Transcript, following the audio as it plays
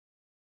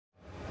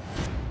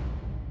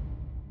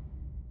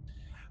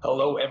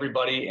Hello,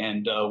 everybody,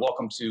 and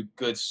welcome to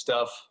Good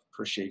Stuff.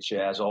 Appreciate you,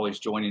 as always,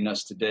 joining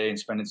us today and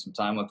spending some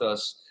time with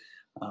us.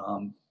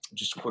 Um,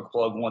 just a quick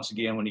plug once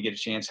again, when you get a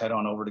chance, head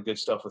on over to Good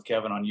Stuff with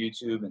Kevin on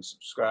YouTube and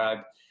subscribe.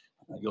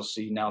 You'll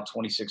see now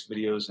 26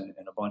 videos and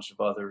a bunch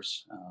of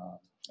others,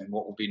 and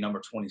what will be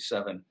number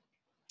 27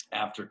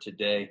 after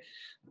today.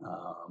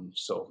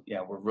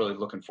 Yeah, we're really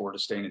looking forward to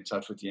staying in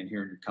touch with you and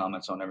hearing your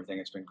comments on everything.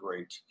 It's been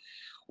great.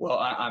 Well,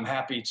 I'm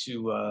happy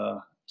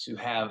to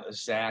have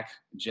Zac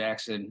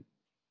Jackson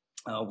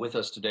with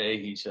us today.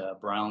 He's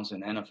Browns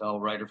and NFL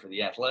writer for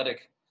The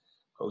Athletic,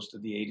 host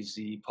of the A to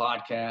Z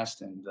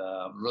podcast, and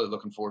really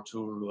looking forward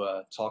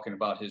to talking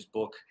about his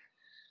book,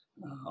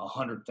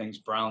 100 Things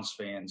Browns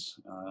Fans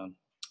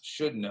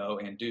Should Know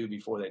and Do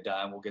Before They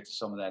Die. And we'll get to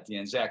some of that at the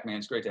end. Zac, man,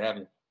 it's great to have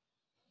you.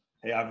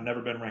 Hey, I've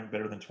never been ranked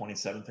better than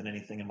 27th in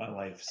anything in my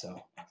life,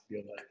 so I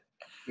feel like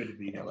good to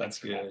be here. That's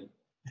good.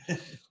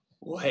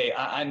 Well, hey,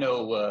 I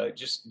know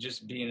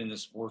just being in the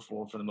sports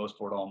world for the most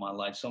part all my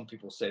life, some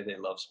people say they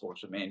love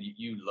sports, but man,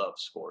 you love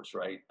sports,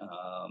 right?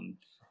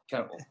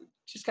 Kind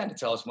of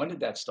tell us, when did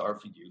that start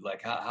for you?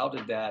 Like, how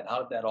did that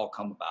all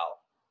come about?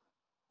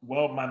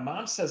 Well, my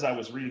mom says I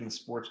was reading the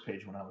sports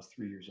page when I was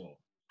 3 years old.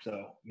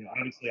 So,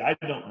 obviously I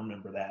don't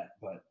remember that,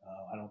 but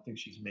I don't think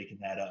she's making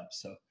that up.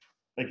 So,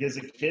 like as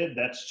a kid,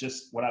 that's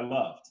just what I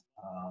loved,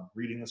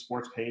 reading the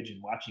sports page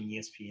and watching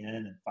ESPN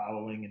and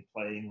following and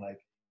playing. Like,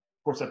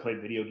 of course, I played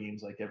video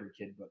games like every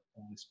kid, but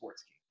only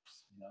sports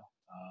games,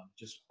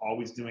 just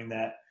always doing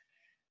that.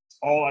 It's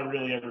all I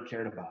really ever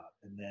cared about.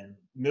 And then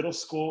middle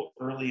school,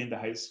 early into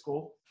high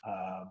school,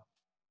 I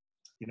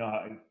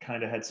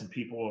kind of had some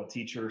people, a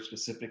teacher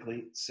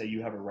specifically, say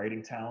you have a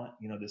writing talent.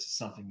 This is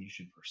something you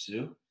should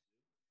pursue.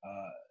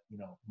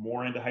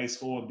 More into high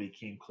school, it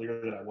became clear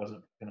that I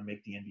wasn't going to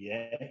make the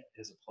NBA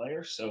as a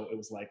player. So it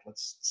was like,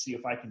 let's see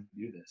if I can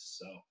do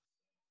this. So,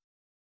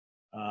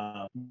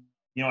 I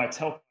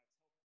tell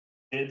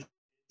kids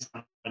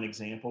an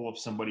example of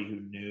somebody who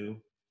knew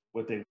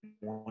what they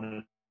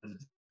wanted to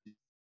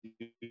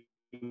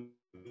do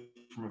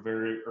from a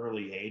very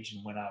early age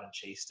and went out and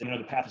chased it.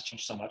 The path has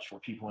changed so much for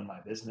people in my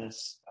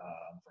business,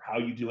 for how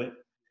you do it.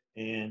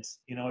 And,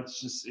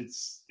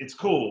 it's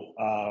cool.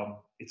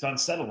 It's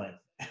unsettling.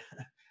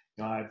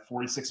 I had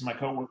 46 of my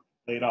coworkers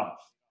laid off.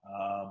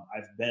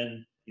 I've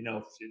been,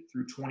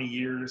 through 20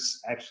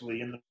 years actually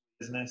in the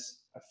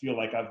business. I feel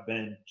like I've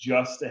been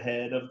just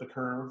ahead of the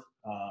curve,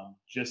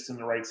 just in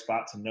the right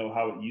spot to know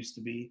how it used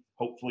to be,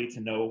 hopefully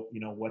to know,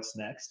 what's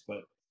next.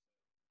 But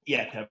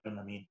yeah,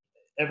 Kevin,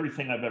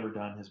 everything I've ever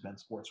done has been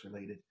sports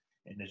related.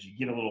 And as you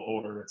get a little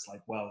older, it's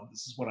like, well,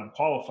 this is what I'm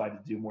qualified to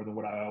do more than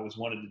what I always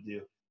wanted to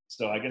do.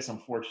 So I guess I'm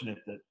fortunate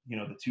that,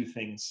 the two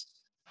things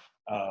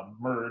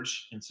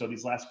merge. And so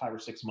these last 5 or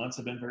 6 months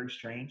have been very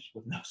strange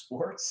with no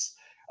sports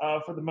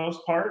for the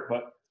most part,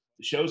 but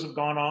the shows have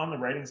gone on, the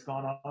writing's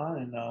gone on,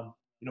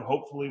 and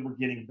hopefully we're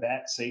getting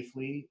back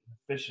safely,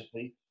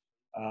 efficiently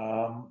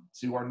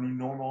to our new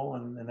normal,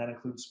 and that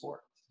includes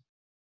sport.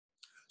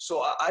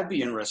 So I'd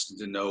be interested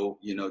to know,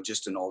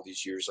 just in all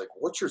these years, like,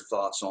 what's your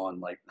thoughts on,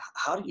 like,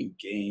 how do you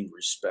gain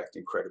respect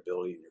and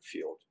credibility in your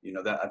field?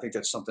 That I think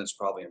that's something that's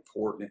probably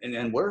important.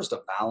 And where's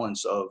the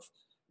balance of,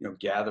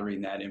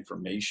 gathering that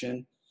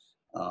information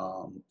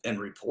and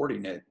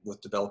reporting it with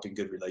developing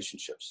good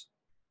relationships?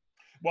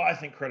 Well, I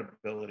think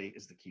credibility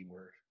is the key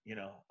word.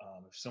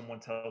 If someone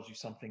tells you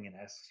something and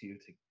asks you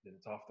that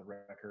it's off the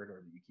record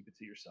or that you keep it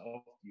to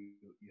yourself, you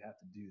have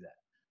to do that.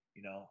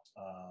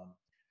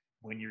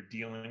 When you're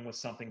dealing with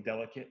something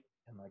delicate,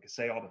 and like I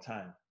say all the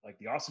time, like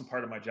the awesome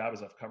part of my job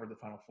is I've covered the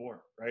Final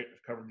Four, right?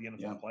 I've covered the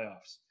NFL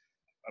playoffs.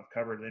 I've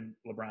covered in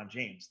LeBron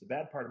James. The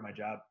bad part of my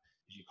job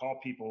is you call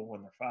people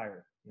when they're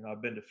fired.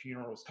 I've been to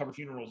funerals, covered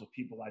funerals of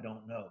people I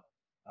don't know.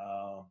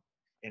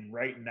 And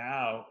right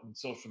now in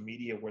social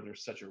media, where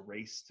there's such a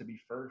race to be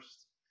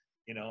first,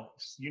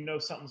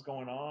 something's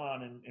going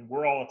on, and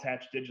we're all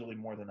attached digitally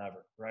more than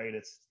ever, right?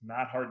 It's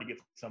not hard to get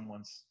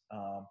someone's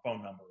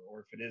phone number,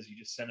 or if it is, you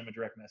just send them a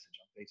direct message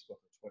on Facebook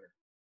or Twitter.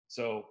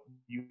 So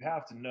you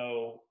have to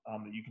know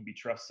that you can be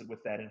trusted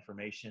with that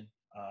information.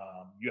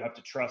 You have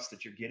to trust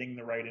that you're getting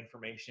the right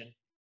information,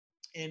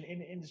 and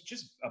it's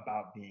just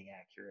about being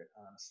accurate.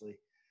 Honestly,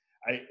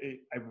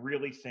 I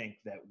really think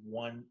that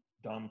one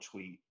dumb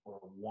tweet or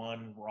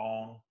one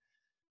wrong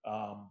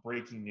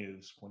breaking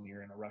news when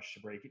you're in a rush to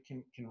break it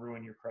can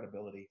ruin your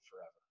credibility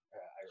forever.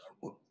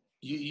 Well,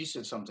 you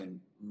said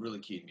something really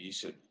key to me. You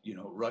said,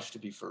 rush to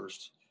be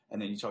first,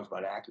 and then you talked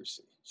about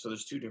accuracy. So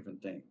there's two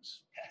different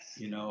things,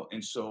 Yes.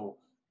 And so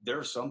there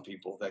are some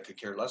people that could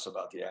care less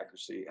about the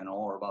accuracy and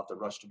all are about the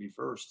rush to be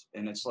first.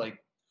 And it's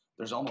like,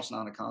 there's almost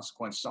not a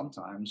consequence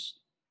sometimes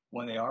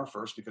when they are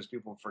first, because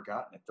people have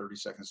forgotten it 30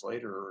 seconds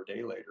later or a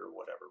day later or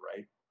whatever,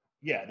 right?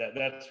 Yeah,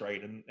 that's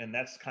right. And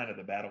that's kind of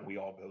the battle we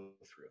all go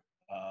through.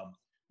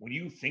 When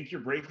you think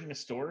you're breaking a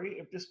story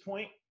at this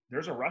point,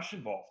 there's a rush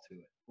involved to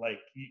it. Like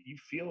you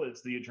feel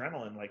it's the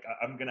adrenaline, like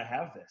I'm going to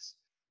have this.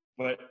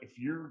 But if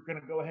you're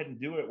going to go ahead and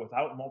do it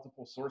without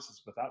multiple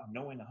sources, without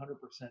knowing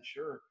 100%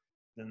 sure,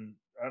 then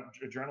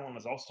adrenaline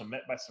is also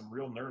met by some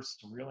real nerves,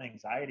 some real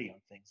anxiety on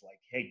things like,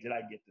 hey, did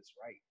I get this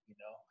right?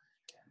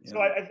 So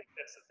I think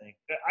that's the thing.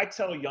 I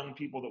tell young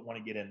people that want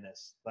to get in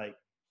this, like,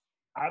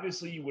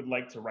 obviously you would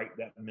like to write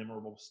that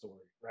memorable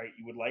story, right?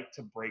 You would like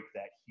to break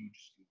that huge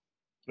scoop.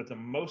 But the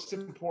most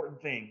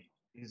important thing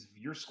is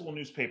if your school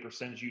newspaper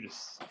sends you to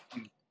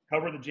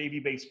cover the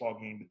JV baseball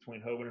game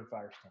between Hovind and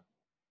Firestone,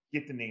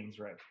 get the names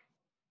right,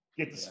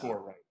 get the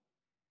score right.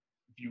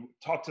 If you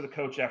talk to the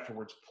coach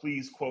afterwards,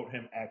 please quote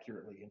him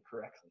accurately and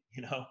correctly,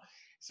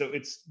 So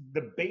it's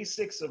the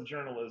basics of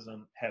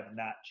journalism have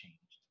not changed.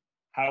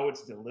 How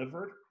it's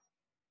delivered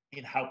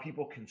and how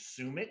people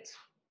consume it,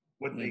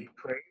 what they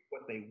crave,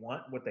 what they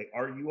want, what they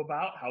argue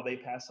about, how they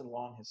pass it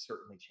along has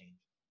certainly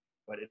changed.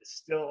 But it's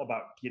still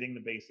about getting the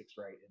basics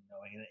right and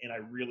knowing. And I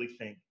really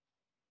think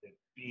that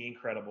being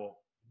credible,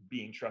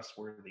 being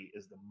trustworthy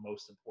is the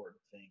most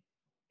important thing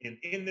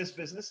in this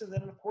business. And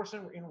then, of course,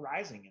 in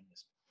rising in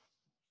this.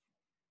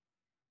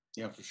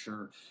 Yeah, for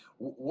sure.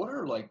 What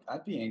are,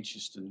 I'd be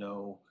anxious to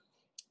know,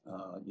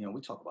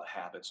 we talk about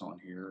habits on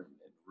here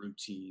and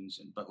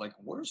routines, but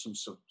what are some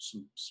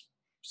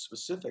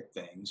specific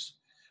things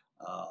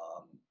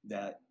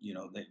that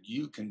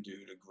you can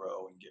do to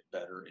grow and get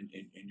better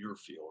in your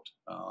field,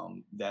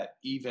 that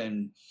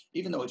even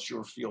though it's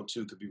your field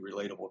too, could be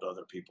relatable to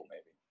other people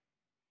maybe?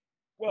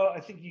 Well, I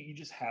think you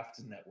just have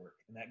to network,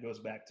 and that goes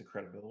back to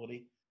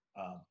credibility.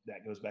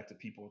 That goes back to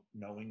people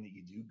knowing that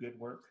you do good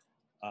work.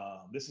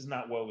 This is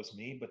not woe is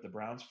me, but the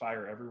Browns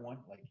fire everyone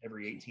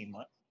every 18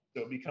 months.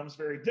 So it becomes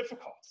very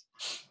difficult.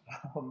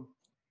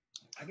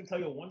 I can tell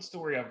you one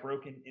story I've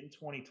broken in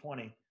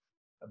 2020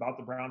 about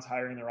the Browns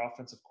hiring their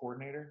offensive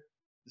coordinator.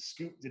 The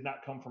scoop did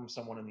not come from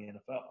someone in the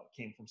NFL. It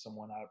came from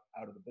someone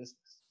out of the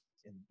business.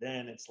 And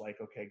then it's like,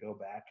 okay, go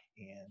back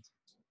and,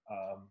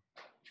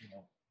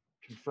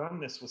 confirm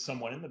this with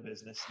someone in the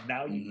business.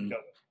 Now you can go.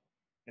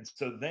 And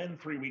so then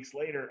 3 weeks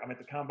later, I'm at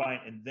the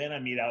combine, and then I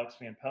meet Alex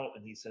Van Pelt,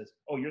 and he says,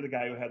 "Oh, you're the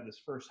guy who had this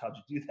first. How'd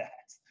you do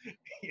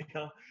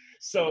that?"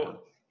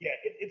 So yeah,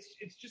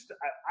 it's just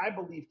I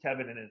believe,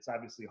 Kevin, and it's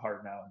obviously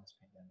hard now in this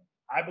pandemic.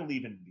 I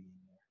believe in being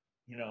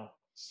there.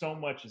 So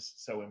much is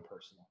so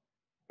impersonal,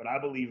 but I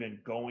believe in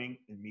going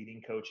and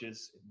meeting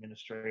coaches,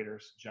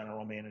 administrators,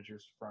 general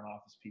managers, front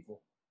office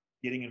people,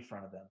 getting in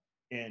front of them,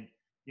 and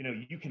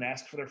you can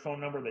ask for their phone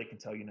number. They can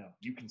tell you no.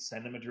 You can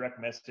send them a direct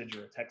message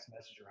or a text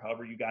message or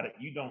however you got it.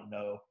 You don't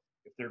know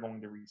if they're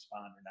going to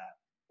respond or not.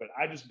 But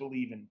I just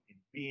believe in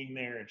being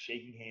there and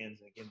shaking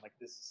hands. And again,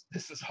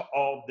 this is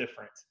all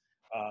different,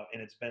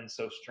 and it's been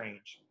so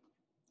strange.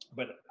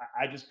 But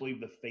I just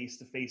believe the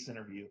face-to-face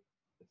interview,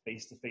 the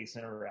face-to-face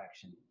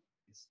interaction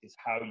is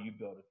how you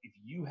build it. If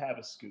you have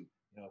a scoop,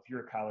 if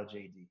you're a college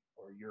AD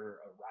or you're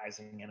a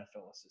rising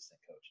NFL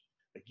assistant coach,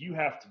 you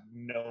have to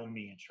know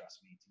me and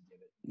trust me to give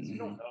it, because you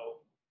don't know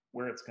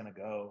where it's going to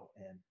go.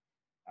 And,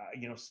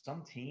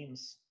 some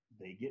teams,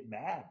 they get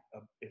mad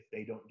if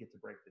they don't get to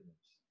break the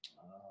news.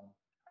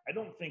 I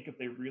don't think if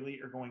they really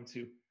are going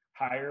to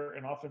hire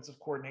an offensive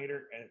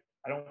coordinator,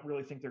 I don't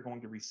really think they're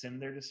going to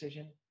rescind their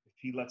decision if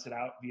he lets it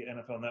out via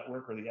NFL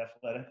Network or The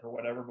Athletic or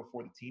whatever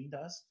before the team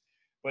does.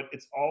 But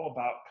it's all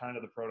about kind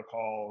of the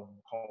protocol and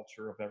the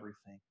culture of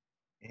everything.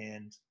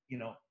 And,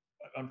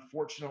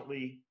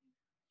 unfortunately,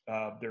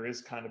 there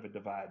is kind of a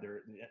divide.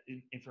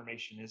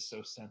 Information is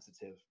so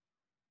sensitive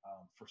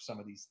for some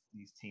of these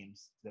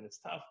teams that it's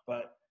tough.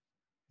 But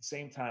at the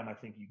same time, I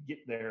think you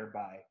get there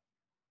by,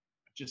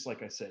 just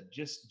like I said,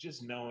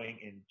 just knowing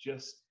and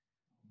just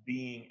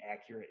being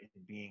accurate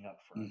and being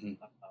upfront.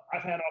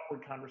 I've had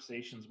awkward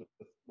conversations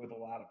with a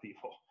lot of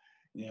people,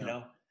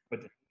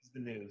 but it's the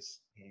news,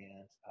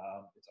 and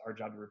it's our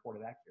job to report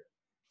it accurate.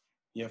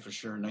 Yeah, for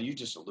sure. Now, you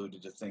just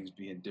alluded to things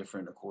being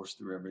different, of course,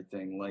 through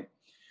everything.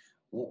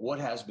 What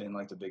has been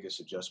the biggest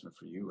adjustment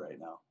for you right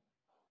now?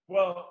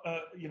 Well,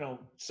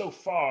 so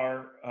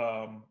far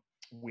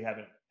we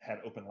haven't had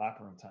open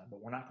locker room time,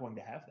 but we're not going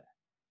to have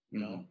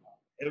that.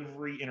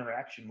 Every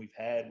interaction we've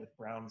had with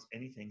Browns,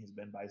 anything, has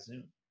been by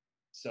Zoom.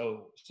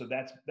 So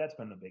that's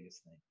been the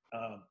biggest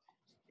thing.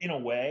 In a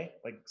way,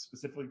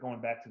 specifically going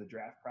back to the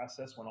draft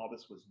process when all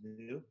this was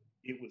new,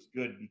 it was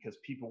good because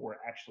people were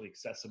actually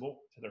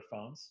accessible to their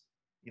phones,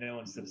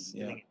 instead of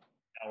sitting in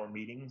hour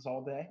meetings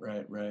all day.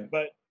 Right.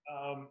 But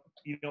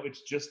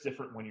it's just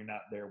different when you're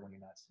not there, when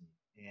you're not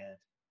seeing.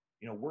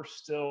 And we're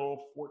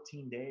still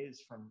 14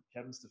 days from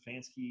Kevin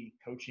Stefanski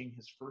coaching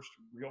his first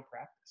real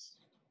practice.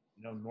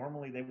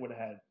 Normally they would have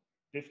had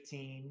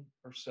 15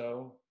 or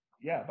so,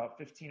 about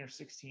 15 or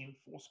 16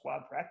 full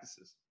squad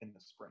practices in the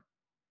spring.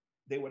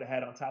 They would have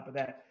had on top of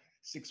that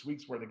 6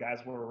 weeks where the guys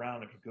were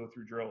around and could go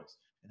through drills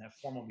and have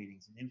formal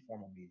meetings and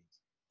informal meetings.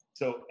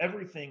 So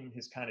everything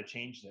has kind of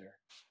changed there.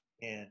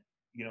 And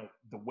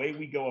the way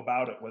we go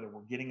about it, whether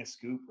we're getting a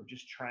scoop or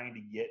just trying to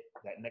get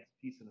that next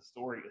piece of the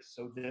story, is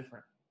so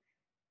different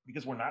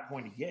because we're not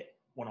going to get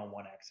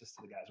one-on-one access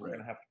to the guys. We're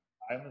going to have to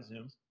rely on the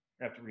Zooms. We're going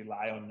to have to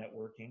rely on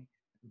networking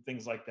and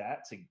things like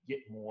that to get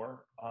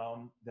more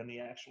than the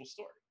actual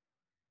story.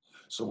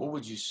 So what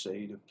would you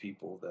say to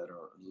people that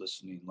are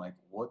listening?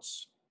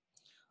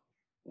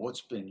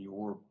 what's been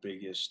your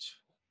biggest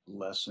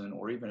lesson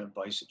or even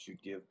advice that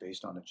you'd give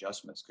based on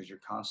adjustments? Because you're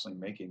constantly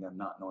making them,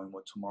 not knowing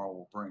what tomorrow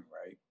will bring,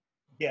 right?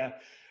 Yeah.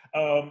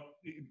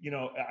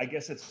 I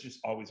guess it's just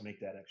always make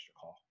that extra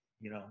call.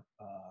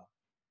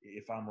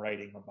 If I'm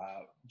writing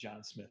about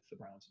John Smith, the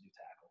Browns' new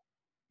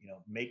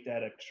tackle, make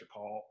that extra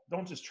call.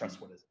 Don't just trust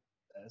what it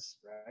says,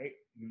 right?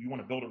 You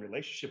want to build a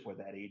relationship with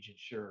that agent,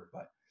 sure,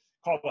 but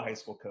call the high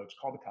school coach,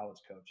 call the college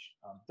coach,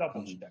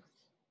 double Mm-hmm. check.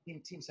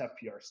 Teams have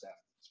PR staff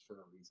for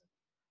a reason.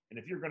 And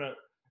if you're going to,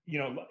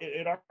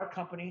 at our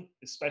company,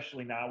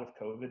 especially now with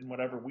COVID and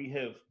whatever, we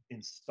have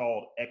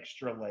installed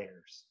extra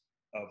layers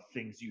of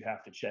things you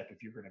have to check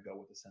if you're going to go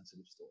with a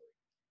sensitive story.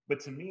 But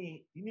to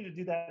me, you need to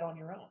do that on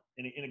your own.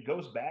 And it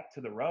goes back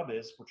to the rub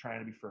is we're trying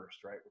to be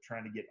first, right? We're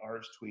trying to get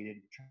ours tweeted.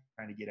 We're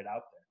trying to get it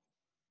out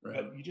there.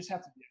 Right. But you just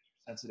have to be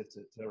sensitive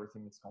to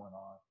everything that's going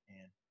on.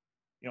 And,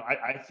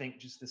 I think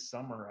just this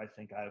summer, I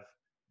think I've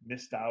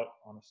missed out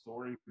on a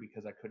story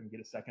because I couldn't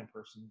get a second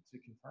person to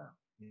confirm,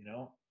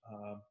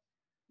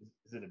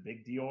 is it a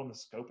big deal in the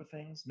scope of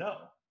things? No.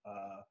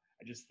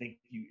 I just think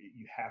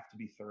you have to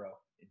be thorough,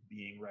 and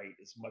being right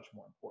is much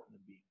more important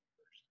than being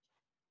first.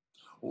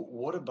 Well,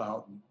 what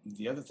about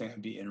the other thing?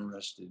 I'd be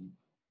interested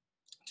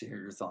to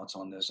hear your thoughts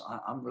on this.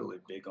 I'm really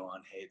big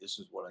on, hey, this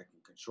is what I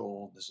can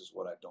control. This is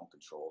what I don't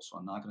control. So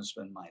I'm not going to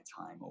spend my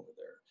time over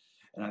there.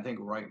 And I think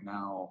right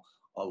now,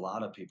 a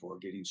lot of people are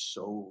getting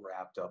so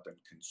wrapped up and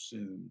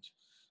consumed,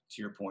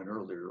 to your point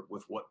earlier,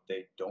 with what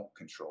they don't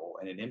control,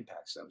 and it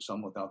impacts them,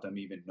 some without them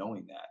even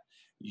knowing that.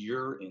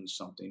 You're in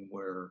something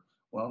where,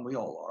 well, we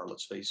all are,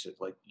 let's face it,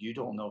 like you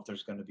don't know if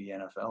there's going to be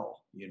NFL,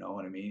 you know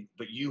what I mean?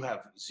 But you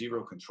have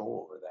zero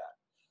control over that.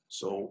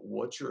 So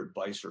what's your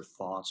advice or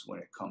thoughts when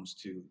it comes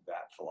to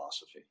that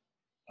philosophy?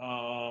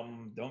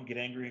 Don't get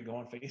angry and go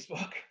on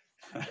Facebook.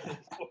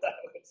 That's what I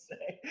would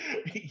say.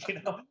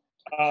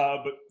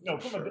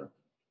 But from Sure.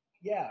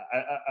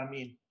 I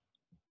mean,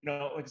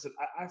 like I said,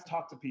 I've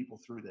talked to people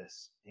through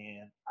this,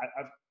 and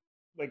I've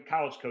like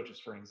college coaches,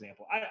 for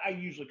example. I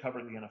usually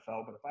cover the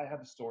NFL, but if I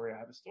have a story, I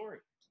have a story,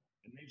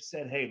 and they've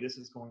said, "Hey, this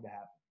is going to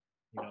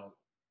happen.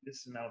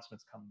 This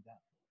announcement's coming down."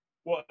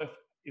 Well,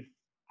 if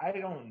I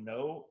don't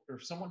know, or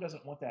if someone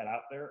doesn't want that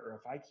out there, or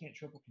if I can't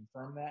triple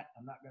confirm that,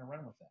 I'm not going to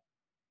run with that.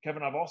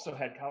 Kevin, I've also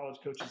had college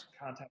coaches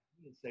contact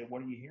me and say,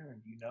 "What are you hearing?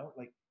 Do you know?"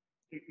 Like,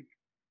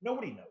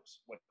 nobody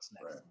knows what's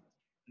next. Right.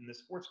 In the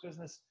sports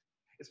business,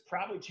 it's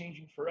probably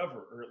changing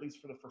forever, or at least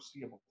for the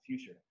foreseeable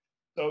future.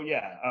 So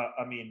yeah,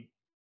 I mean,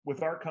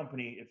 with our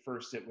company at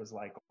first, it was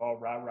like, "Oh,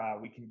 rah rah,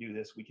 we can do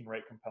this. We can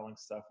write compelling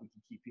stuff. We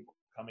can keep people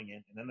coming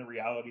in." And then the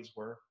realities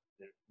were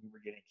that we were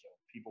getting killed.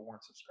 People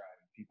weren't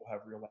subscribing. People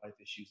have real life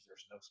issues.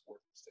 There's no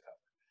sports to cover.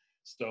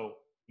 So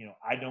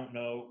I don't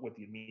know what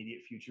the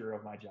immediate future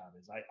of my job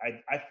is.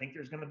 I think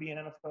there's going to be an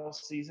NFL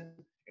season,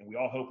 and we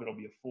all hope it'll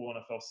be a full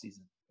NFL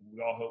season. And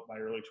we all hope by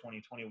early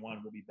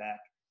 2021 we'll be back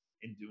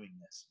in doing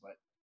this. But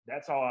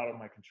that's all out of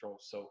my control.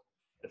 So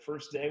the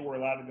first day we're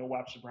allowed to go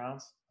watch the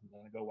Browns, I'm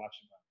going to go watch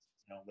the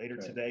Browns. Later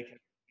Right. today,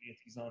 if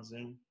he's on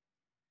Zoom,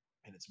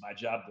 and it's my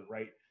job to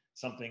write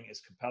something as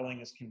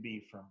compelling as can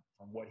be from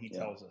what he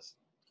tells us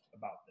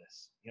about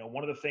this.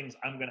 One of the things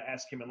I'm going to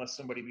ask him, unless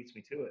somebody beats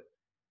me to it,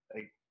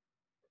 like,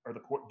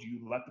 do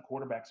you let the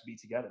quarterbacks be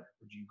together,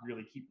 or do you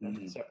really keep them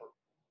separate?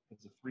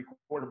 Because if 3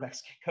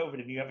 quarterbacks get COVID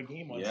and you have a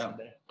game on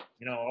Sunday,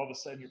 all of a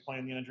sudden you're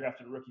playing the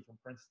undrafted rookie from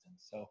Princeton.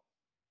 So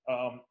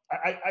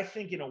I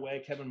think in a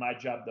way, Kevin, my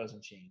job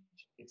doesn't change.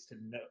 It's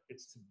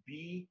to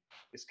be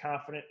as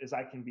confident as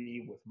I can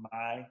be with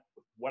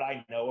what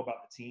I know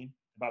about the team,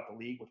 about the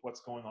league, with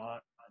what's going on,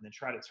 and then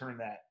try to turn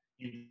that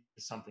into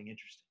something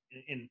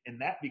interesting.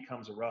 And that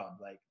becomes a rub.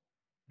 Like,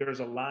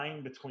 there's a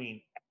line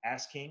between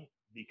asking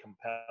the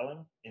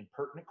compelling and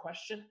pertinent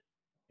question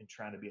and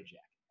trying to be a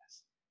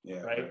jackass.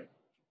 Yeah. Right.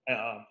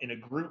 In a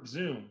group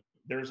Zoom,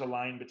 there's a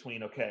line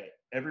between, okay,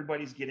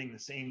 everybody's getting the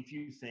same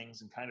few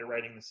things and kind of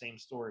writing the same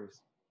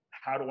stories.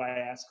 How do I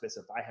ask this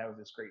if I have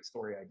this great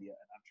story idea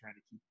and I'm trying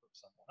to keep from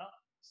someone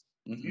else?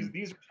 Mm-hmm.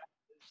 These are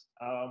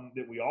challenges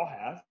that we all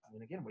have.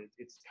 And again,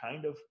 it's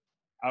kind of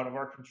out of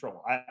our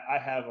control. I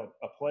have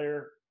a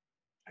player,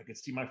 I could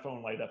see my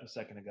phone light up a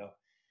second ago.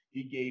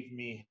 He gave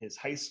me his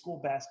high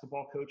school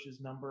basketball coach's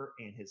number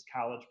and his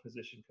college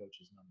position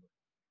coach's number.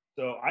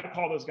 So I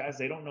call those guys.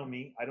 They don't know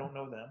me. I don't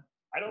know them.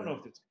 I don't know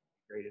if it's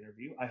a great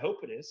interview. I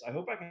hope it is. I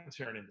hope I can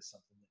turn it into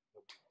something that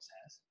nobody else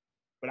has.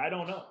 But I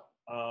don't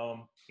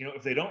know.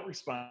 If they don't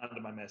respond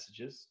to my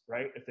messages,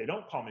 right? If they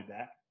don't call me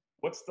back,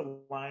 what's the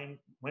line?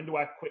 When do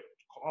I quit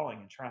calling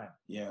and trying?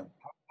 Yeah.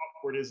 How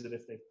awkward is it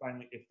if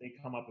they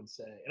come up and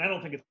say, and I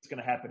don't think it's going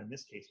to happen in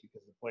this case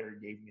because the player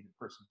gave me the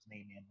person's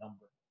name and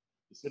number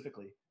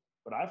specifically,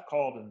 but I've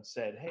called and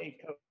said, "Hey,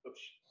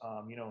 coach,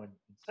 in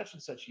such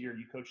and such year,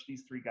 you coached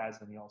these 3 guys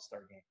in the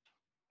All-Star game,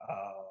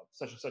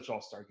 such and such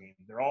All-Star game.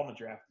 They're all in the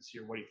draft this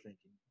year. What are you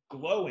thinking?"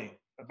 Glowing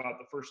about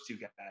the first 2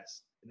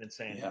 guys, and then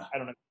saying, "I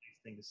don't have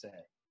anything to say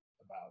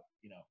about,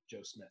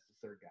 Joe Smith,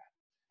 the 3rd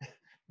guy."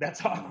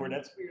 That's awkward.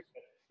 That's weird.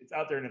 But it's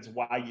out there, and it's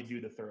why you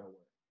do the thorough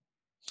work.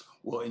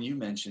 Well, and you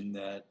mentioned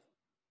that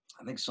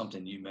I think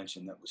something you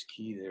mentioned that was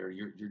key there.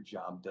 Your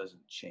job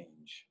doesn't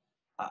change.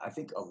 I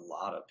think a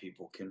lot of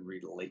people can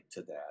relate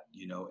to that,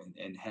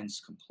 and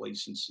hence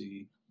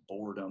complacency,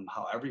 boredom,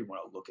 however you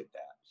want to look at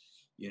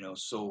that,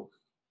 So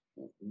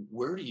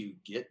where do you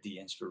get the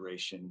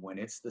inspiration when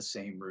it's the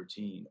same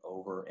routine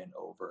over and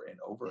over and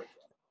over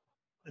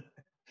again?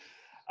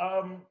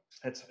 Um,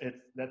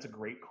 that's a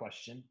great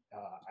question.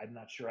 I'm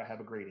not sure I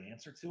have a great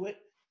answer to it.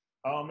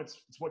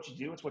 It's what you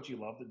do, it's what you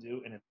love to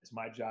do, and it's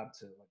my job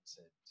to, like I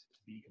said, to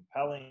be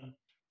compelling,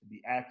 to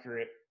be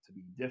accurate, to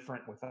be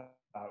different without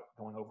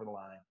going over the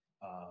line.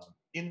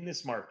 In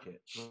this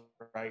market,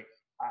 right?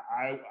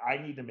 I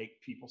need to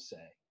make people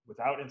say,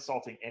 without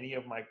insulting any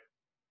of my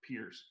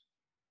peers,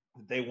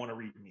 that they want to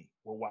read me.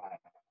 Well, why?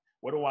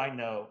 What do I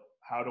know?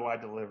 How do I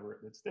deliver it?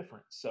 It's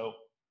different. So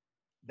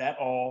that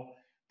all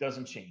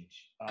doesn't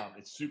change.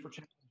 It's super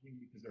challenging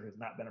because there has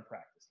not been a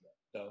practice yet.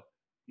 So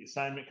the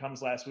assignment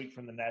comes last week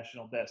from the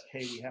national desk.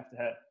 Hey, we have to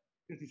have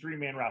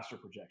 53-man roster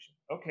projection.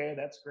 Okay,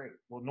 that's great.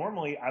 Well,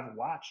 normally I've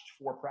watched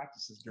 4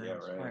 practices during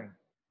the spring,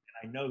 and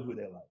I know who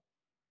they like.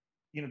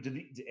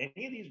 Do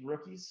any of these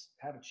rookies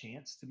have a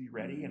chance to be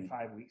ready in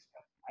 5 weeks?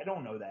 I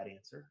don't know that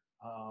answer.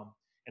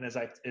 And as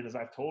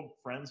I've told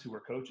friends who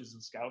were coaches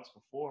and scouts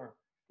before,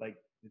 like,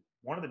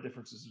 one of the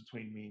differences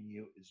between me and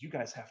you is you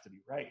guys have to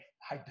be right.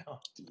 I don't.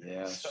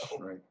 Yes, So,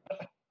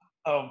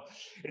 right.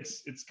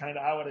 It's kind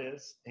of how it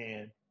is,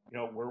 and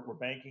we're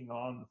banking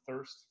on the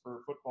thirst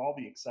for football,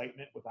 the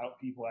excitement, without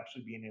people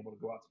actually being able to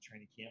go out to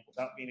training camp,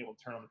 without being able to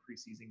turn on the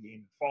preseason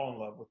game and fall in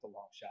love with the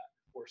long shot,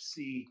 or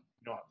see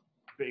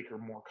Baker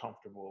more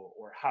comfortable,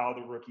 or how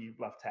the rookie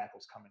left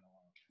tackle's coming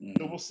along.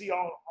 So we'll see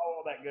all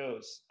that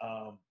goes.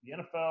 The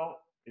NFL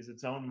is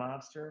its own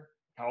monster.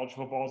 College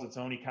football is its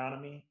own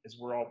economy, as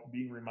we're all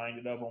being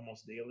reminded of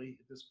almost daily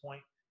at this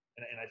point.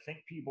 And I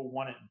think people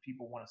want it, and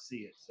people want to see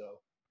it. So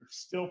there's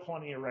still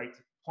plenty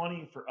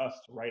for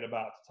us to write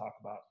about, to talk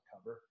about, to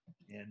cover.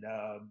 And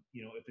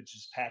if it's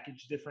just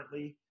packaged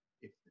differently,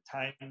 if the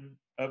time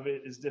of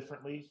it is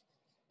differently,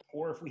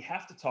 or if we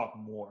have to talk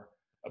more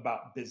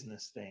about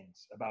business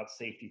things, about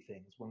safety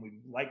things, when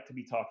we like to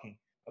be talking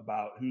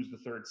about who's the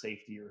third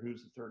safety or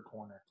who's the third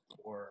corner,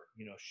 or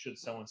should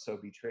so and so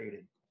be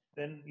traded,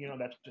 then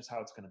that's just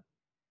how it's going to be.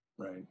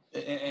 Right.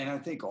 And I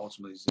think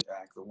ultimately,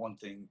 Zac, the one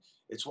thing,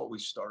 it's what we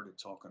started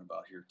talking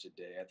about here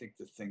today. I think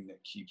the thing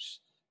that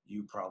keeps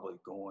you probably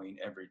going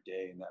every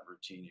day in that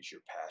routine is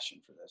your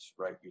passion for this,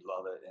 right? You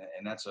love it.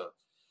 And that's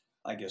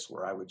I guess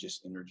where I would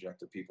just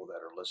interject to people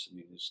that are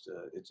listening is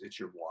it's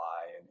your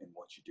why and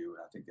what you do.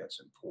 And I think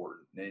that's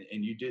important.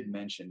 And you did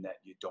mention that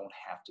you don't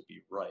have to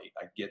be right.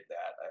 I get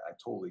that. I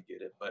totally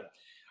get it. But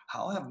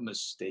how have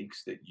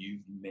mistakes that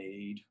you've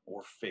made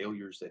or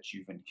failures that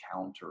you've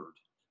encountered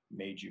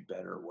made you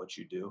better at what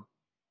you do?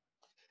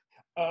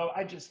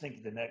 I just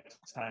think the next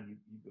time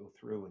you go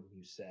through and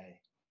you say,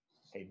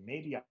 hey,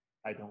 maybe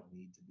I don't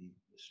need to be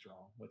this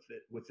strong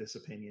with this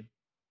opinion.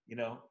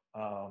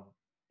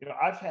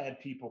 I've had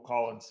people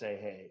call and say,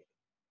 hey,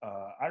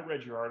 I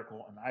read your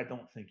article and I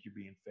don't think you're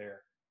being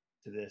fair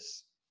to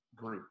this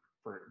group,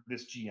 for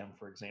this GM,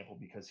 for example,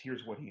 because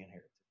here's what he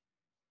inherited.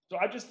 So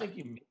I just think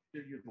you make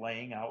sure you're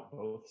laying out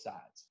both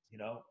sides.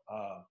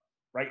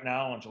 Right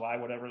now on July,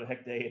 whatever the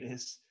heck day it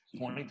is,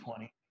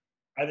 2020,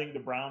 I think the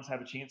Browns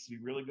have a chance to be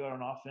really good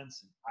on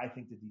offense, and I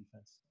think the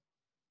defense,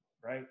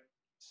 right?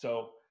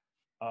 So,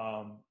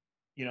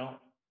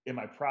 am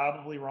I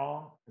probably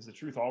wrong? Is the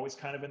truth always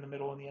kind of in the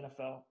middle in the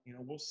NFL?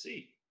 We'll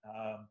see.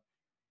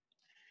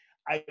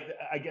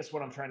 I guess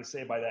what I'm trying to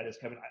say by that is,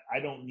 Kevin, I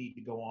don't need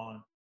to go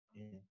on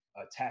and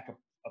attack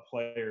a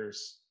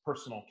player's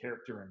personal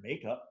character and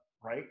makeup,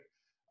 right?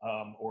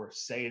 Or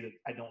say that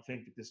I don't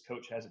think that this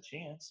coach has a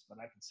chance, but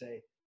I can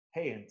say,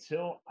 hey,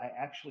 until I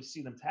actually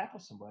see them tackle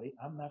somebody,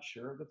 I'm not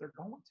sure that they're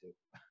going to.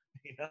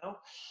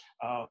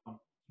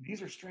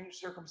 These are strange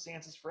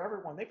circumstances for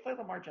everyone. They play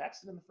Lamar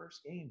Jackson in the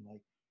first game. Like,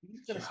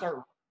 he's going to start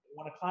at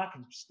 1 o'clock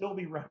and still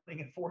be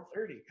running at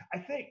 4:30. I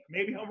think.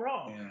 Maybe I'm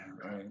wrong.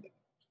 Yeah, right.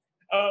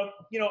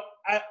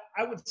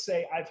 I would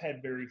say I've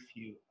had very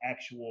few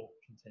actual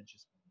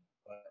contentious moments,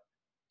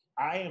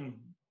 but I am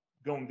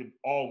going to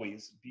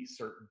always be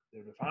certain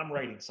that if I'm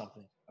writing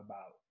something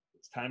about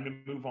it's time to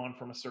move on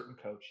from a certain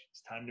coach,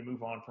 it's time to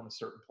move on from a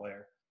certain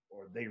player,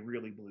 or they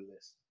really blew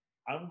this,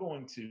 I'm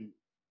going to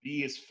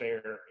be as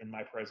fair in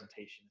my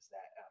presentation as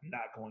that. I'm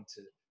not going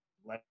to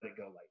let it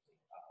go lightly.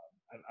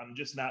 I'm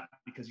just not,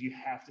 because you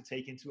have to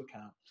take into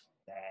account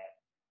that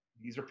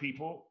these are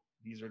people,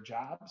 these are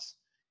jobs,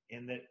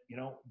 and that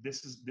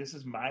this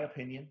is my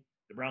opinion.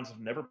 The Browns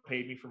have never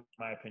paid me for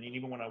my opinion.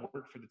 Even when I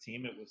worked for the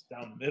team, it was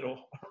down the middle,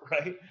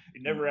 right? They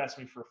never asked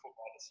me for a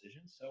football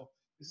decision. So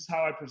this is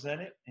how I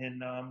present it,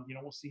 and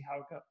we'll see how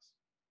it goes.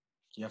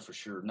 Yeah, for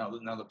sure. Now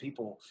the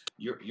people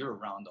you're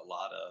around a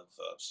lot of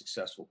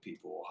successful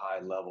people, high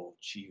level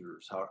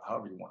achievers,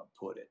 however you want to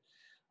put it.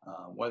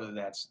 Whether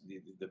that's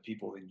the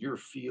people in your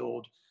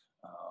field,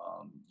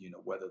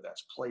 whether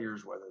that's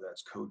players, whether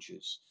that's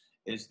coaches.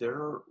 Is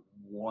there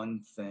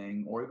one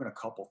thing, or even a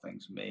couple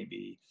things,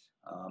 maybe?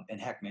 And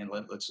heck, man,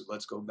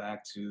 let's go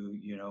back to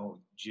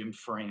Jim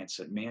France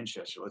at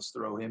Manchester. Let's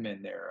throw him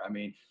in there. I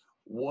mean,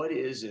 what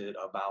is it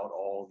about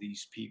all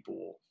these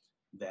people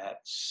that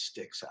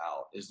sticks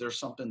out? Is there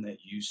something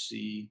that you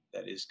see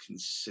that is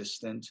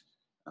consistent,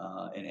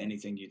 and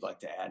anything you'd like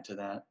to add to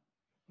that?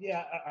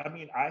 Yeah, I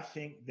mean, I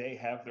think they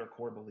have their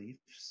core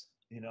beliefs,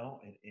 in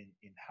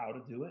how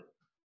to do it.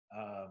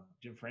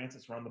 Jim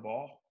Francis run the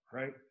ball,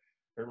 right?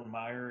 Urban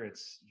Meyer,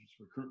 it's just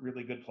recruit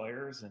really good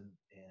players and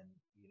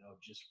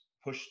just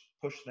push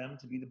them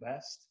to be the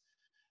best.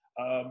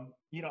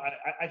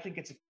 I think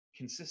it's a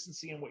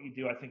consistency in what you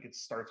do. I think it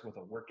starts with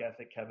a work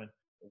ethic, Kevin,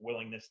 a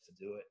willingness to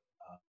do it.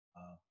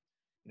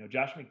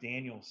 Josh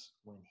McDaniels,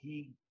 when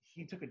he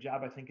took a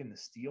job, I think in the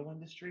steel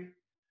industry,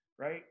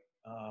 right?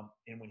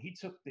 And when he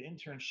took the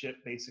internship,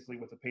 basically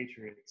with the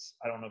Patriots,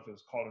 I don't know if it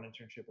was called an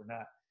internship or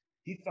not.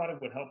 He thought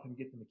it would help him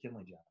get the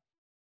McKinley job,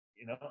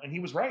 and he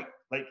was right.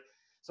 Like,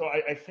 so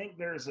I think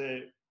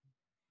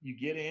you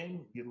get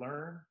in, you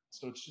learn.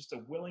 So it's just a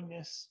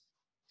willingness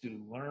to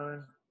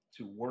learn,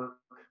 to work,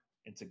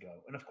 and to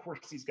go. And of course,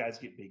 these guys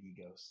get big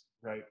egos,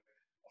 right?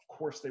 Of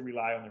course, they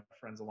rely on their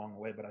friends along the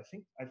way. But I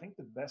think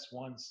the best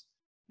ones,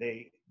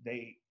 they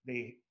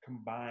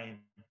combine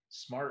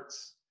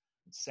smarts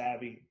and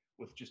savvy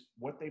with just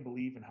what they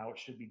believe and how it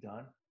should be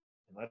done,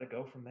 and let it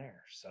go from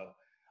there. So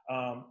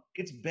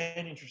it's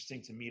been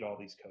interesting to meet all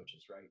these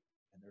coaches, right?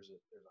 And there's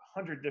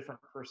 100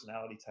 different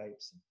personality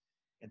types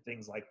and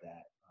things like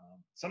that.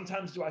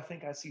 Sometimes do I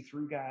think I see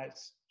through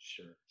guys?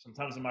 Sure.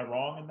 Sometimes am I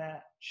wrong in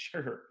that?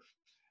 Sure.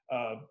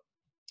 Uh,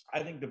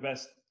 I think the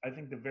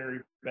very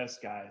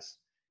best guys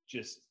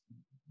just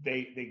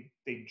they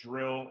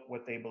drill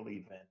what they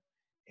believe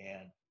in,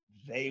 and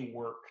they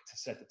work to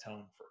set the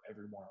tone for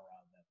everyone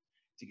around them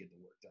to get the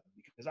work done.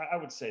 Because I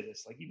would say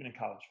this, like even in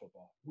college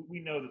football,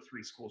 we know that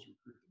three schools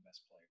recruit the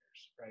best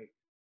players, right?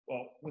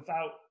 Well,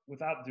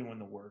 without doing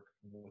the work,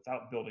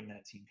 without building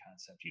that team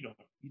concept, you don't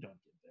get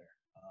there.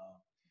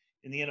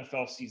 In the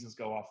NFL, seasons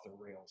go off the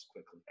rails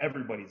quickly.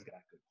 Everybody's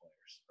got good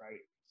players,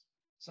 right?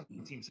 Some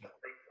teams have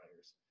great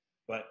players,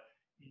 but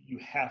you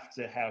have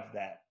to have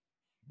that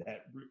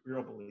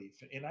real belief.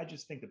 And I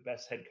just think the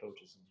best head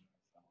coaches in the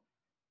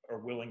NFL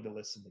are willing to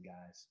listen to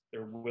guys.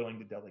 They're willing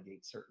to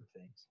delegate certain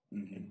things,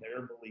 and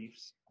their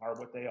beliefs are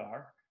what they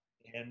are.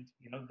 And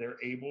they're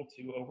able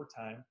to over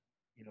time,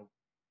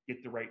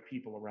 get the right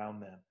people around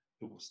them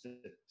who will stick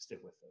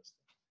with those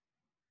things.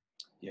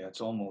 Yeah,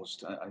 it's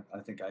almost. I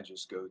think I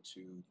just go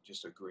to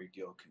just a great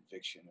deal of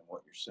conviction in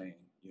what you're saying.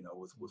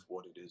 With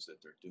what it is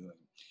that they're doing.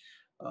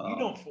 You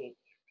don't fool players.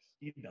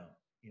 You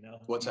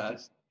don't. What's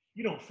that?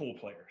 You don't fool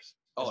players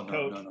as Oh a no,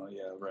 coach, no, no.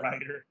 Yeah, right.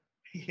 writer.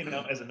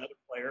 As another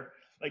player,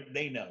 like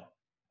they know.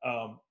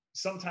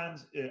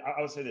 Sometimes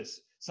I would say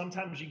this.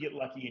 Sometimes you get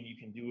lucky and you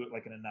can do it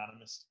like an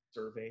anonymous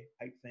survey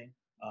type thing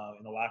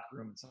in the locker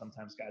room, and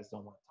sometimes guys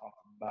don't want to talk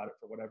about it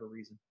for whatever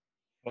reason.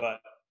 But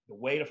the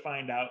way to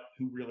find out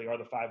who really are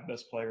the five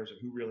best players or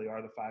who really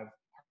are the five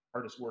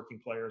hardest working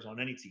players on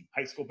any team,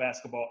 high school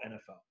basketball,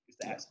 NFL, is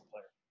to ask the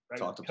player. Right?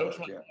 Talk to Coach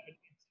players, yeah.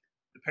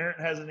 The parent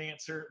has an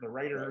answer. The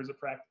writer who's a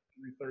practice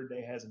every third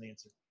day has an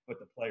answer, but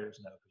the players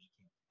know because you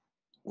can't.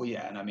 Well,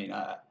 yeah, and I mean,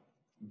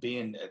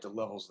 being at the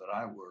levels that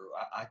I were,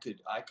 I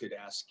could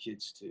ask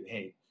kids to,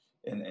 hey,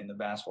 in the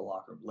basketball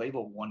locker room,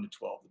 label 1 to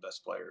 12 the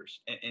best players,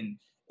 and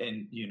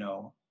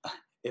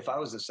if I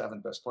was the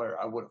seventh best player,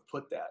 I would have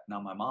put that. Now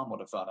my mom would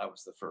have thought I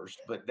was the first,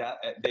 but that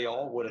they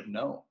all would have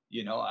known.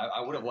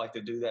 I would have liked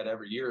to do that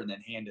every year and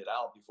then hand it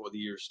out before the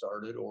year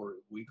started or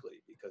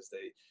weekly because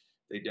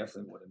they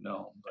definitely would have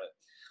known. But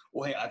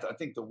well, hey, I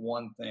think the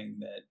one thing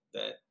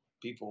that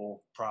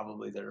people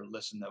probably that are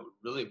listening that would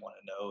really want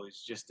to know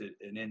is just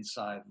an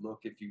inside look,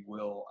 if you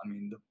will. I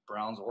mean, the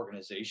Browns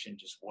organization,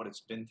 just what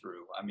it's been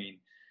through. I mean,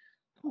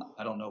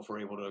 I don't know if we're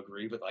able to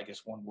agree, but I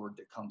guess one word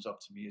that comes up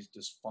to me is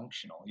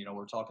dysfunctional.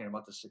 We're talking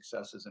about the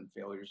successes and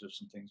failures of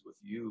some things with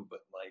you, but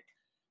like,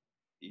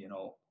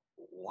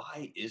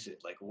 why is it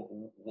like,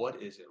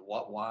 what is it?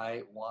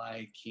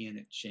 Why can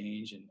it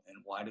change? And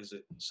why does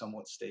it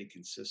somewhat stay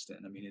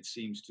consistent? I mean, it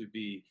seems to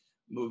be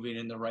moving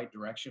in the right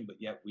direction, but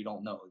yet we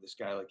don't know. This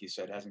guy, like you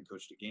said, hasn't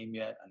coached a game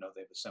yet. I know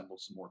they've assembled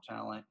some more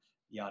talent,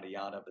 yada,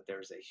 yada, but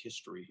there's a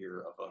history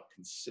here of a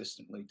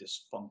consistently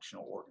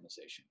dysfunctional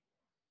organization.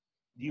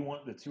 Do you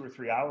want the 2 or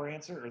 3 hour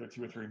answer or the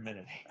 2 or 3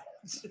 minute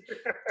answer?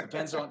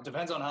 depends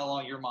on how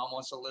long your mom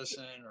wants to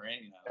listen or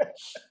anything.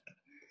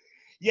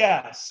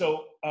 Yeah.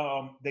 So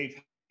they've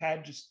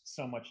had just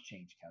so much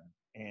change,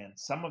 Kevin. And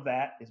some of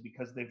that is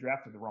because they've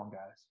drafted the wrong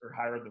guys or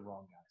hired the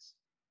wrong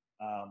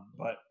guys.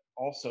 But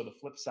also the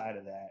flip side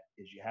of that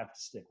is you have to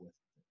stick with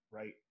it,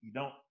 right? You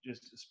don't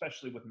just,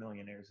 especially with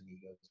millionaires and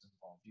egos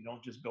involved, you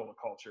don't just build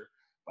a culture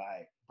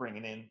by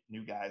bringing in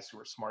new guys who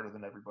are smarter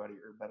than everybody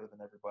or better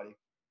than everybody,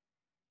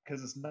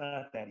 because it's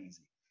not that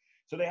easy.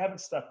 So they haven't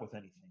stuck with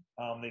anything.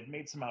 They've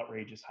made some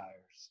outrageous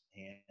hires.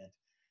 And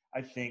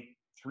I think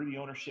through the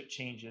ownership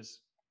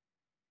changes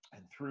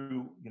and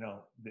through,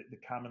 the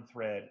common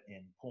thread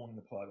in pulling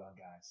the plug on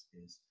guys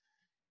is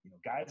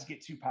guys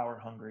get too power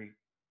hungry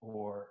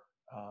or,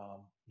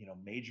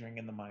 majoring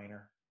in the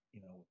minor,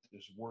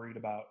 just worried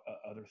about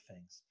other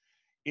things.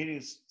 It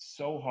is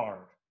so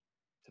hard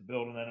to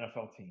build an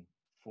NFL team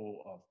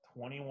full of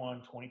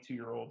 21,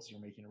 22-year-olds you're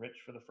making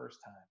rich for the first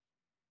time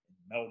and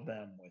meld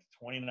them with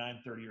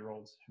 29,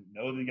 30-year-olds who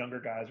know the younger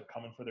guys are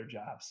coming for their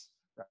jobs,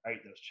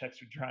 right? Those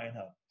checks are drying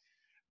up.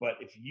 But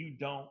if you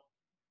don't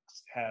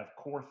have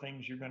core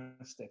things you're going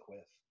to stick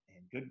with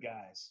and good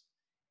guys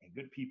and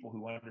good people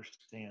who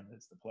understand that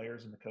it's the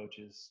players and the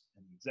coaches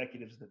and the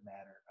executives that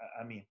matter.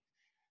 I mean,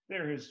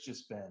 there has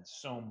just been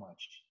so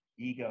much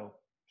ego,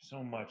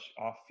 so much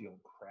off-field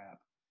crap,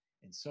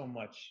 and so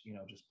much,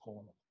 just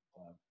pulling the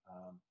plug.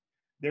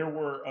 There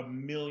were a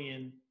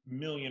million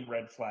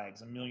red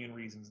flags, a million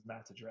reasons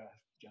not to draft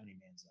Johnny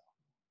Manziel.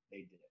 They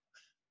did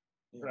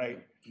it,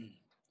 right?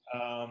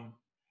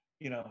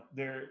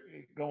 They're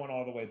going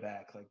all the way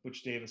back. Like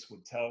Butch Davis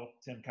would tell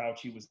Tim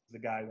Couch he was the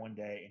guy one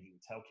day, and he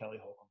would tell Kelly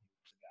Holcomb he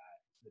was the guy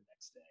the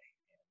next day.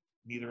 And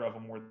neither of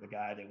them were the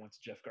guy. They went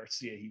to Jeff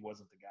Garcia. He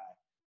wasn't the guy.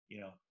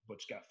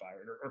 Butch got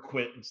fired or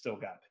quit and still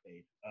got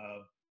paid.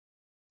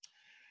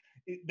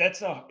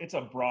 It's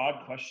a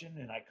broad question,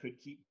 and I could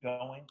keep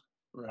going.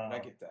 Right, I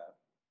get that.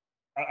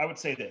 I would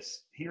say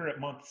this here at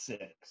month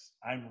 6.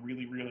 I'm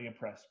really, really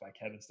impressed by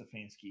Kevin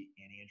Stefanski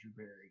and Andrew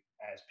Berry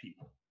as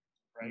people.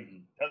 Right?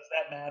 Mm-hmm. Does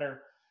that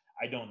matter?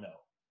 I don't know.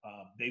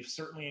 They've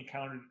certainly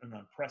encountered an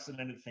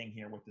unprecedented thing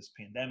here with this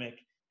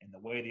pandemic and the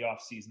way the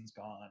off season's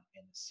gone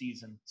and the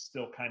season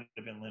still kind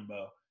of in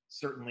limbo.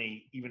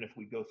 Certainly, even if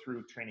we go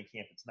through training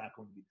camp, it's not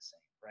going to be the same,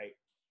 right?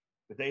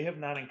 But they have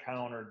not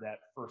encountered that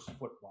first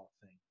football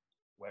thing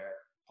where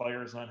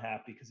players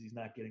unhappy because he's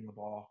not getting the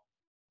ball,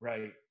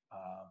 right?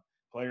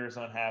 Players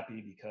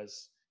unhappy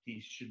because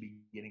he should be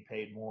getting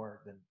paid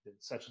more than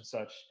such and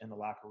such in the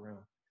locker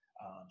room.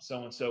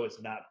 So-and-so is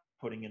not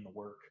putting in the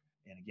work.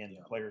 And again,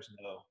 the players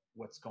know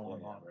what's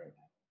going on.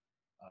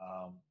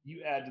 Right.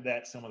 You add to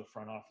that some of the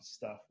front office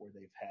stuff where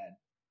they've had,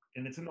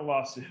 and it's in the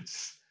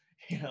lawsuits,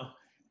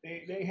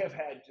 they have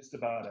had just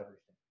about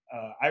everything.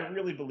 I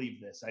really believe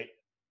this.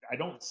 I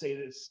don't say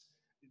this.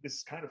 This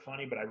is kind of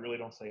funny, but I really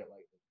don't say it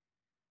lightly.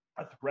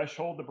 A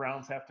threshold the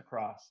Browns have to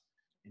cross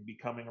in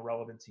becoming a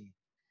relevant team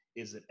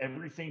is that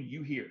everything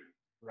you hear,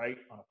 right,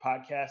 on a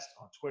podcast,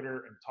 on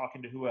Twitter, and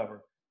talking to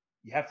whoever,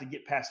 you have to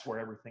get past where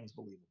everything's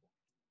believable.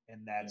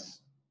 And that's,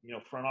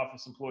 front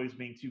office employees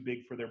being too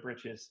big for their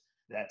britches.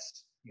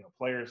 That's,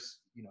 players,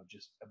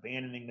 just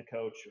abandoning the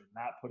coach or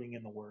not putting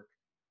in the work.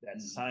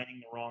 That's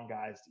signing the wrong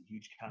guys to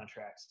huge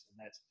contracts.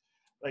 And that's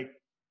like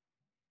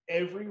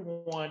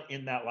everyone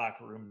in that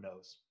locker room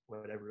knows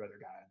what every other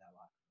guy in that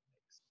locker room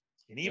makes.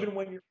 And even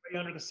when you're way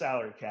under the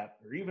salary cap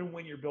or even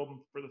when you're building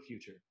for the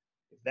future,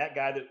 if that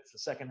guy that's the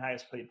second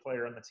highest paid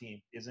player on the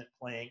team isn't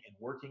playing and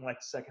working like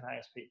the second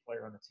highest paid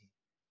player on the team,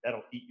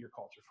 that'll eat your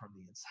culture from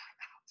the inside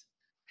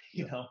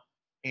out,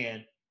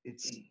 and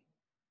it's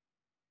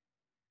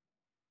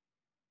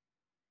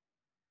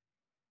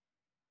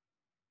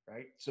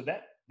right. So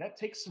that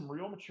takes some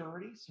real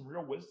maturity, some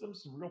real wisdom,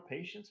 some real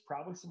patience,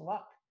 probably some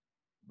luck.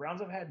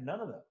 Browns have had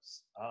none of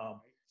those.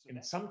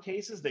 In some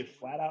cases, they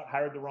flat out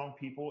hired the wrong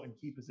people in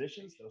key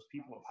positions. Those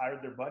people have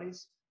hired their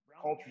buddies.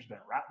 Culture's been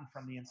rotten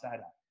from the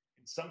inside out.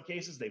 In some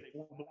cases, they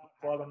pulled the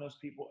plug on those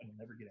people and you'll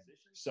never get in.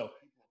 So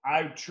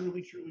I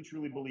truly, truly,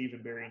 truly believe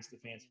in Berry and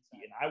Stefanski.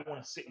 And I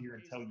want to sit here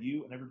and tell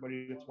you and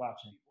everybody that's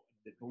watching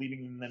that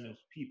believing in them as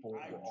people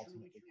will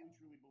ultimately come.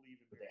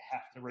 But they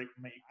have to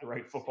make the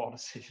right football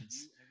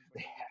decisions.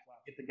 They have to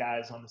get the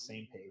guys on the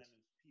same page.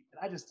 And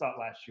I just thought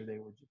last year they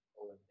were just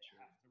so immature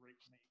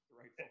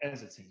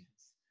as a team.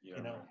 I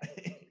know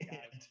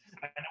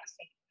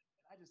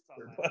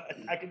but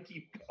I can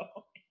keep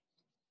going.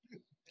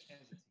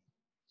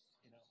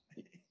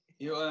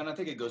 And I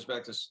think it goes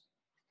back to.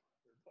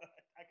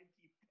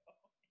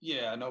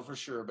 Yeah, no, for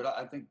sure. But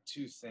I think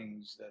two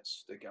things that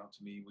stick out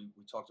to me. We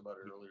talked about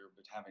it earlier,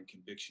 but having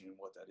conviction in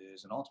what that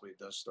is, and ultimately it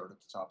does start at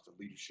the top of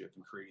the leadership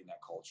and creating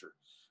that culture.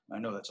 And I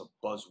know that's a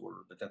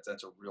buzzword, but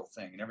that's a real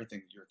thing, and everything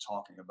that you're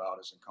talking about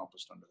is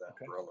encompassed under that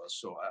umbrella.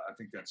 So I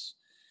think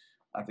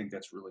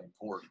that's really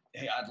important.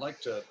 Hey, I'd like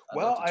to talk,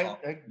 about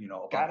the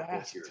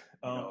book here.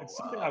 It's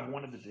something I've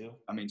wanted to do.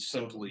 I mean,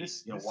 simply,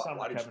 this summer,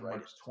 why Kevin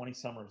marks 20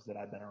 summers that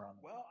I've been around.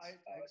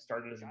 I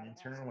started as an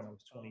intern when I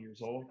was 20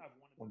 years old,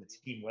 when the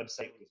team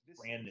website was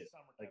brand new.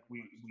 Like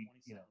we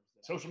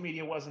social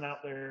media wasn't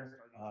out there.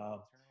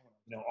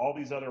 All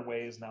these other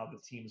ways now the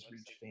teams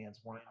reach fans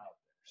weren't out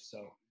there.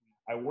 So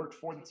I worked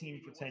for the team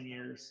for 10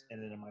 years,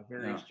 and then in my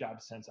various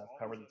jobs since, I've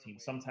covered the team,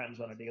 sometimes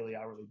on a daily,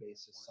 hourly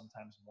basis,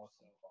 sometimes more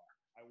from afar.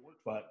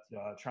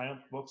 But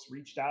Triumph Books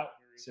reached out,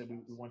 said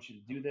we want you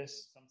to do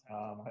this.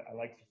 I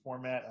like the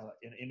format,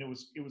 and it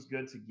was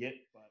good to get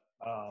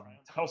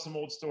tell some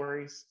old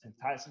stories and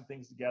tie some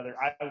things together.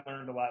 I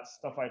learned a lot,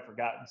 stuff I'd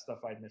forgotten,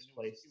 stuff I'd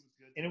misplaced,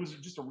 and it was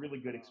just a really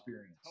good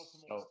experience.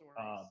 So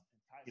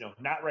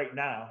not right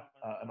now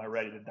am I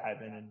ready to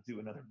dive in and do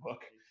another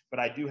book, but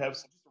I do have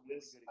some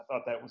ideas. I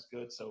thought that was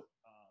good. So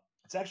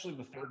it's actually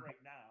the third book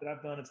that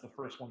I've done. It's the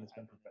first one that's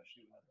been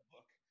professional.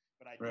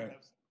 Right.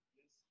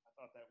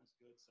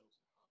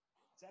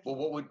 Well,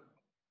 what would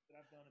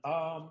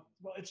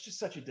Well, it's just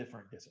such a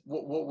different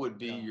discipline. what would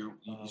be your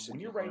you said When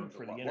you you're writing learned a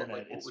for the lot. internet,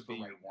 What it's would for be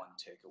your right one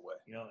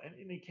now. takeaway?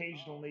 And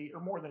occasionally,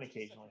 or more than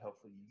occasionally,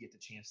 hopefully you get the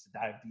chance to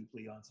dive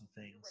deeply on some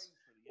things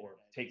or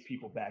take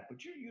people back.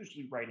 But you're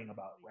usually writing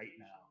about right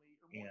now,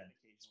 and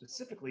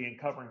specifically in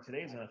covering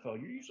today's NFL,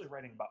 you're usually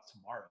writing about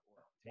tomorrow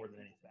more than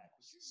anything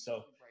else.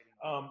 So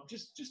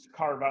just to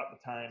carve out the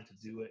time to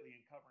do it,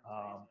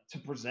 to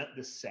present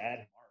this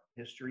sad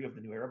history of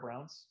the New Era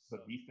Browns,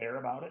 but be fair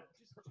about it,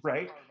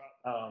 right?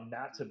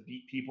 Not to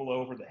beat people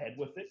over the head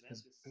with it,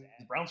 because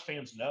Browns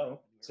fans know,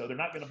 so they're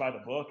not going to buy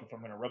the book if I'm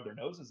going to rub their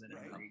noses in it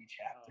for 80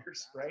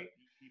 chapters, right?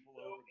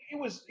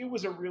 So it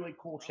was a really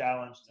cool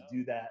challenge to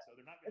do that,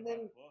 and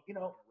then you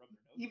know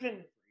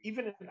even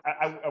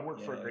I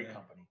work for a great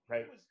company,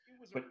 right?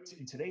 But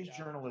in today's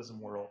journalism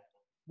world,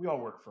 we all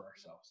work for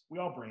ourselves. We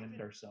all brand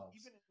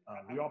ourselves.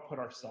 We all put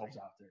ourselves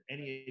out there.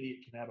 Any idiot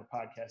can have a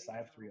podcast. I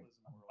have three of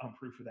them. I'm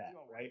proof of that,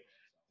 right?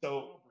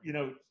 So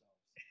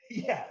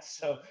yeah.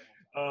 So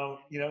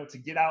to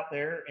get out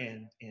there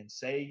and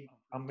say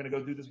I'm going to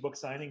go do this book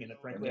signing, and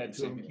frankly, I had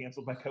two of them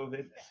canceled by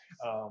COVID.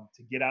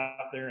 To get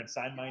out there and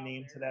sign my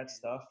name to that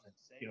stuff, and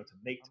to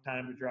make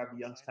time to drive to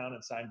Youngstown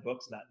and sign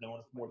books, not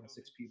knowing if more than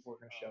 6 people are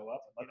going to show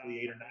up. And luckily,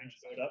 8 or 9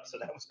 showed up, so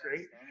that was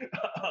great.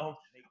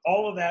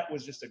 All of that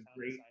was just a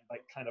great,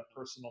 like, kind of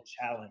personal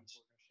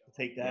challenge to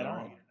take that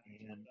on.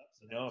 And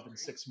if in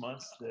 6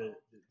 months the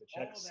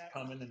check's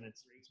coming and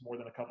it's more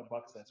than a couple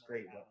bucks, that's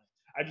great. But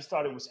I just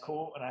thought it was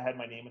cool, and I had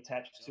my name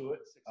attached to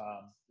it.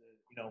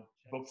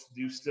 Books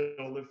do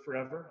still live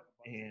forever,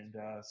 and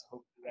so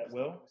hopefully that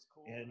will.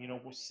 And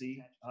we'll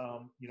see.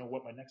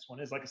 What my next one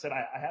is. Like I said,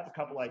 I have a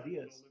couple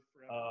ideas,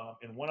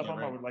 and one of them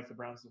I would like the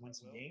Browns to win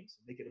some games,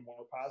 make it a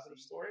more positive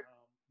story.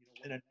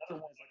 And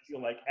another one, I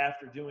feel like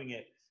after doing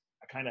it,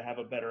 I kind of have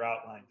a better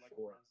outline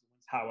for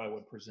how I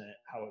would present,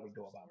 how I would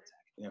go about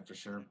attacking. Yeah, for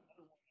sure.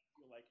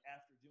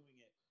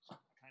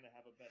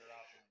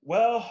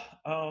 Well,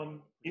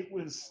 it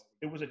was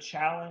a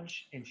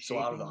challenge in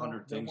shaping so out of the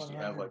 100 things you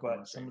have, like,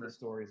 but some of the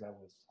stories I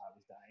was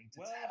dying to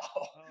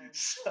tell.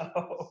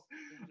 So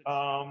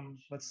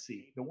let's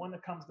see. The one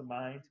that comes to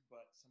mind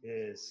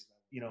is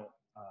the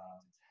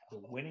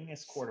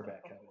winningest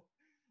quarterback, Kevin,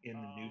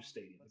 in the new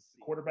stadium.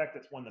 The quarterback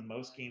that's won the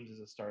most games as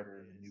a starter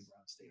in the new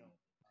Brown Stadium.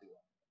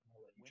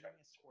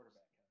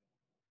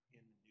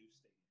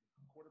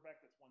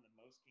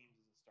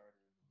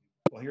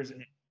 Well, here's it.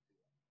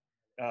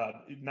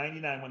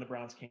 99 when the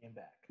Browns came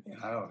back. Yeah,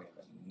 I don't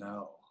even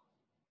know.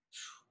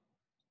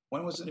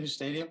 When was the new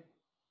stadium?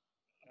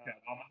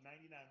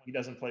 He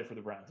doesn't play for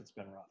the Browns. It's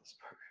Ben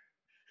Roethlisberger.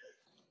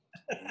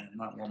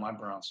 Well, my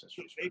Browns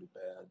history is pretty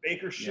bad.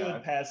 Baker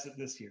should pass it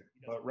this year,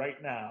 but right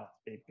now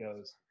it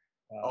goes.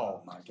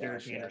 Oh my gosh,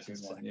 Derek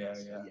Anderson's one. Yeah,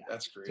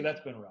 that's great. So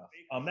that's been rough.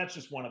 That's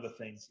just one of the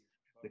things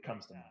that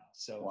comes to mind.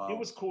 So It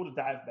was cool to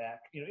dive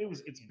back.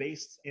 It's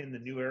based in the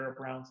New Era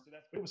Browns.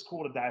 But it was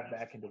cool to dive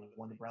back into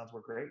when the Browns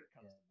were great.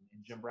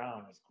 And Jim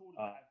Brown,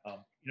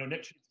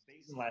 Nick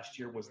season last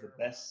year was the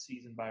best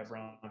season by a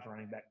Browns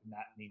running back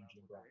not named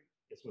Jim Brown.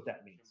 Guess what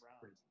that means?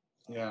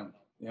 Yeah.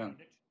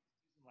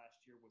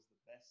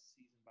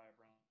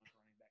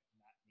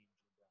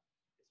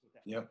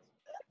 Yep.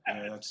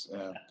 Yeah, that's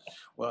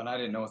well, and I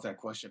didn't know with that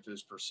question if it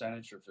was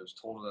percentage or if it was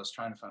total. I was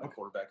trying to find a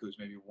quarterback who was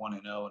maybe 1-0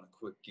 in a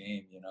quick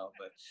game,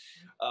 But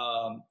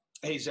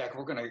hey, Zach,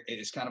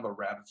 it's kind of a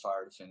rapid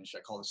fire to finish. I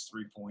call this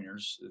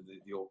 3-pointers,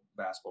 the old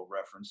basketball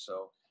reference.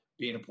 So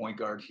being a point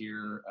guard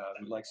here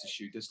who likes to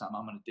shoot, this time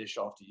I'm going to dish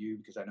off to you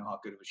because I know how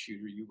good of a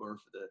shooter you were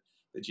for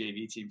the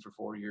JV team for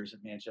 4 years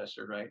at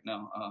Manchester, right?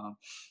 No.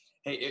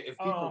 Hey, if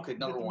people could,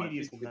 number one,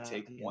 if people could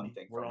take one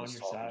thing from this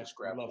talk and just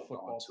grab hold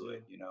on to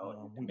it, we maybe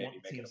want make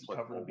it teams to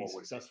cover to be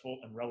successful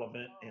and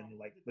relevant and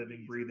like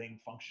living, breathing,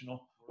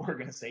 functional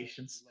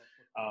organizations.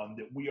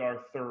 That we are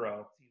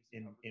thorough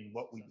in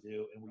what we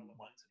do, and we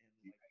want to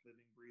be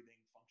living, breathing,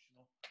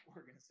 functional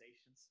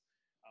organizations.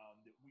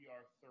 That we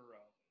are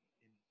thorough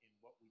in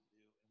what we do,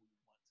 and we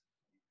want to be.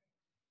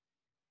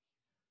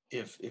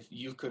 If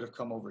you could have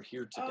come over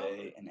here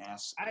today and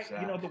asked Zach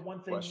the one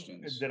thing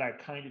questions, that I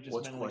kind of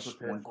just mentally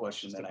prepared one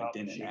question that I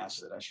didn't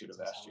ask that I should have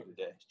asked you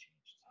today?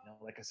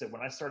 Like I said,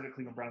 when I started at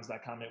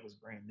ClevelandBrowns.com, it was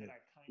brand new.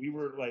 We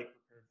were like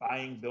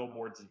buying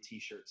billboards and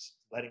T-shirts,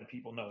 letting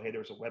people know, hey,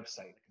 there's a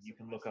website. You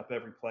can look up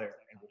every player,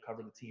 and we'll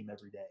cover the team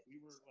every day.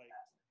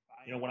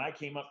 When I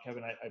came up,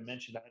 Kevin, I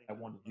mentioned I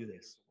wanted to do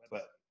this,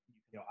 but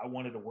I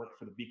wanted to work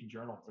for the Beacon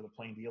Journal or the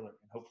Plain Dealer,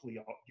 and hopefully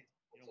I'll get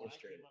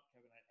illustrated.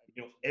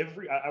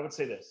 I would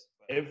say this: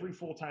 every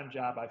full-time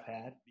job I've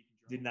had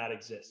did not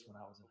exist when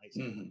I was in high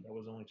school. Mm-hmm. That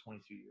was only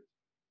 22 years.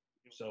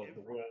 So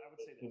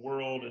the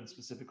world, and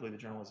specifically the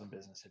journalism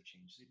business, have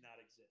changed.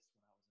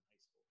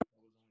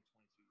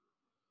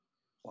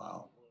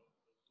 Wow.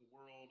 The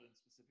world, and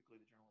specifically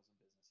the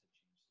journalism business,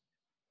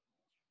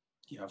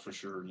 have changed. Yeah, for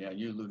sure. Yeah,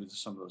 you alluded to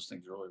some of those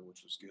things earlier,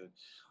 which was good.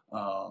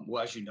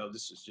 Well, as you know,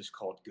 this is just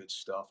called good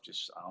stuff.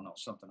 Just, I don't know,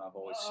 something I've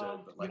always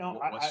said, but like,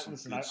 what's I some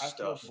listen. good I feel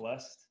stuff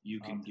blessed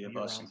you can to give be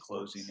us in around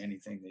closing? sports.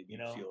 Anything that you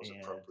feel is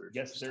And appropriate for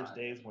yes, this there's time?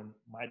 days when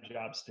my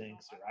job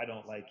stinks, or I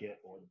don't like it,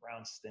 or the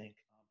Browns stink,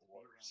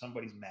 or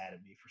somebody's mad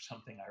at me for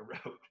something I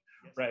wrote,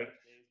 right?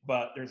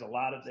 But there's a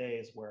lot of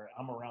days where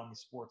I'm around the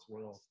sports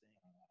world.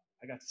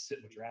 I got to sit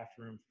in the draft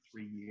room for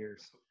 3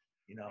 years.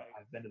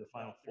 I've been to the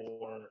Final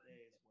Four,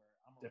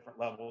 different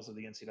levels of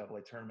the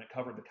NCAA tournament,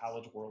 covered the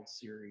College World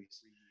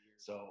Series.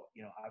 So,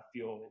 I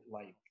feel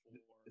like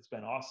it's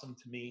been awesome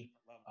to me.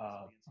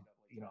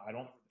 I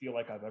don't feel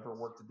like I've ever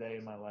worked a day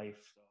in my life,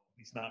 at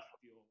least not for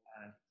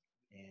time.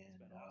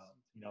 And,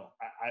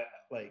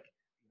 I like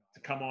to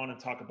come on and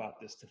talk about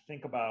this, to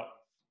think about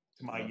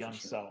to my Yeah, for young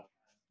sure. self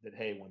that,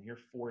 hey, when you're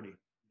 40,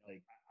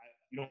 like,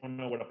 you don't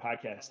know what a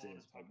podcast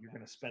is, but you're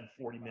going to spend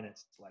 40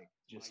 minutes like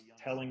just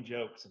telling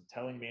jokes and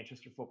telling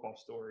Manchester football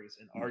stories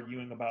and Yeah,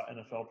 arguing about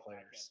NFL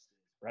players,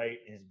 right?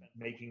 And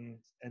making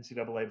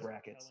NCAA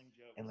brackets.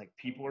 And like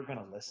people are going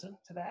to listen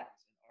to that.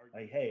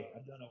 Like, hey,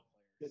 I've done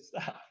a good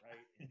stuff.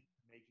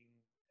 Making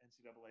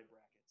NCAA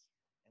brackets.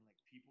 And like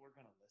people are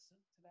going to listen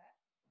to that.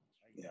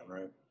 Like, yeah,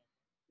 hey, right.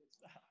 good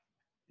stuff.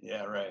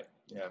 Yeah, right.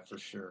 Yeah, for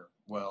sure.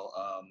 Well,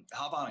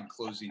 how about in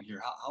closing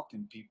here? How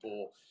can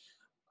people,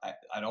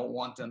 I don't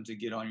want them to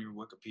get on your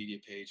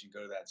Wikipedia page and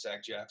go to that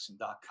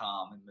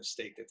ZacJackson.com and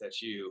mistake that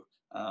that's you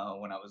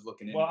when I was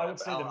looking into Well, I that. would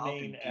But say the how can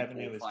main people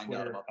avenue is find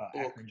out Twitter, about the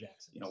book? Akron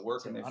Jackson. Where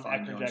can So they I'm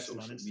find you Akron on Jackson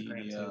on social Instagram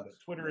too, media? but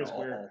Twitter is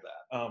where,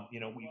 All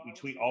that. we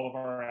tweet all of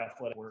our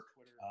athletic work.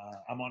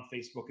 I'm on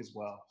Facebook as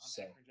well.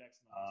 So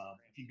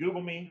if you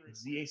Google me,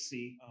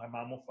 ZAC, my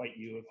mom will fight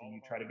you if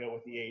you try to go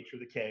with the H or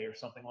the K or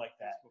something like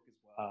that.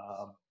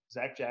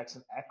 Zac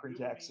Jackson, Akron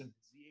Jackson.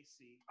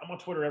 I'm on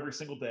Twitter every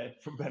single day,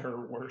 for better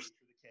or worse.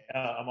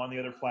 I'm on the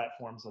other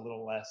platforms a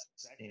little less.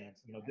 And,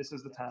 this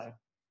is the time,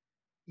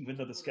 even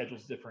though the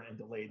schedule's different and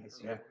delayed this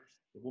year,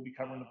 we'll be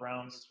covering the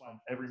Browns from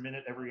every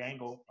minute, every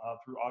angle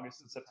through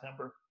August and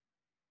September,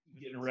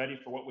 getting ready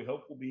for what we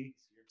hope will be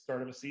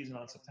start of a season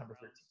on September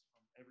 13th.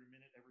 Every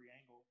minute, every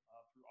angle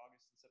through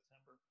August and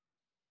September,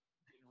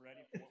 getting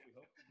ready for what we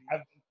hope will be.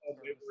 I've been called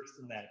way worse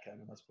than that,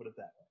 Kevin. Let's put it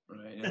that way.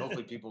 Right. And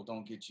hopefully people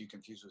don't get you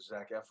confused with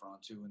Zac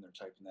Efron too when they're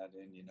typing that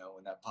in,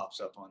 when that pops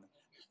up on.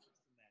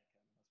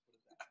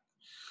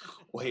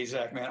 Well, hey,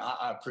 Zac, man,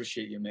 I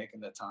appreciate you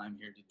making the time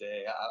here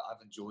today.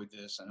 I've enjoyed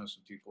this. I know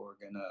some people are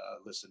going to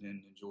listen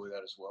in and enjoy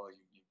that as well.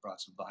 You brought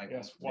some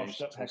valuable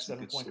Washed information, up, heck, some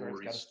good 7-point guards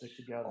got to stories.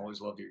 stick together.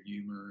 Always love your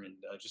humor and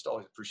just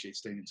always appreciate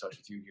staying in touch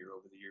with you here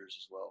over the years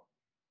as well.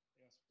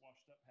 Yes,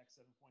 washed up, heck,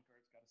 7-point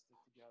guards got to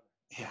stick together.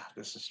 Yeah,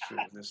 this is true.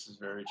 This is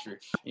very true.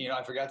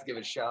 I forgot to give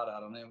a shout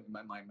out on it.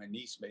 My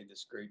niece made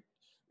this great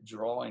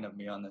drawing of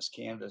me on this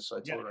canvas, so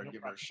I told her I'd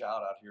give her a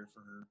shout out here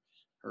for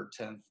her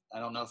 10th. I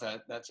don't know if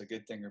that's a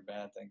good thing or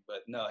bad thing,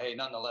 but no, hey,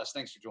 nonetheless,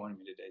 thanks for joining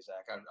me today,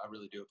 Zac. I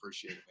really do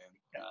appreciate it,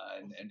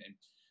 man. And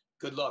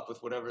good luck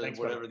with whatever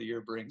the year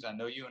brings. I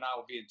know you and I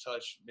will be in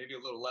touch, maybe a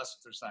little less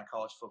if there's not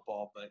college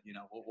football, but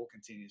we'll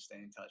continue to stay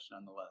in touch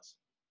nonetheless.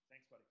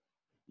 Thanks, buddy.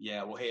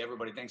 Yeah, well, hey,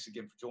 everybody, thanks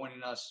again for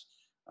joining us.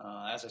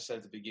 As I said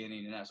at the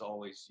beginning, and as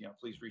always,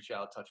 please reach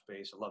out, touch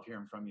base. I love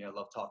hearing from you. I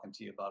love talking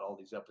to you about all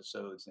these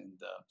episodes. And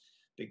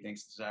big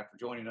thanks to Zac for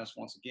joining us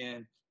once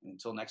again. And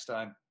until next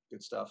time,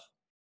 good stuff.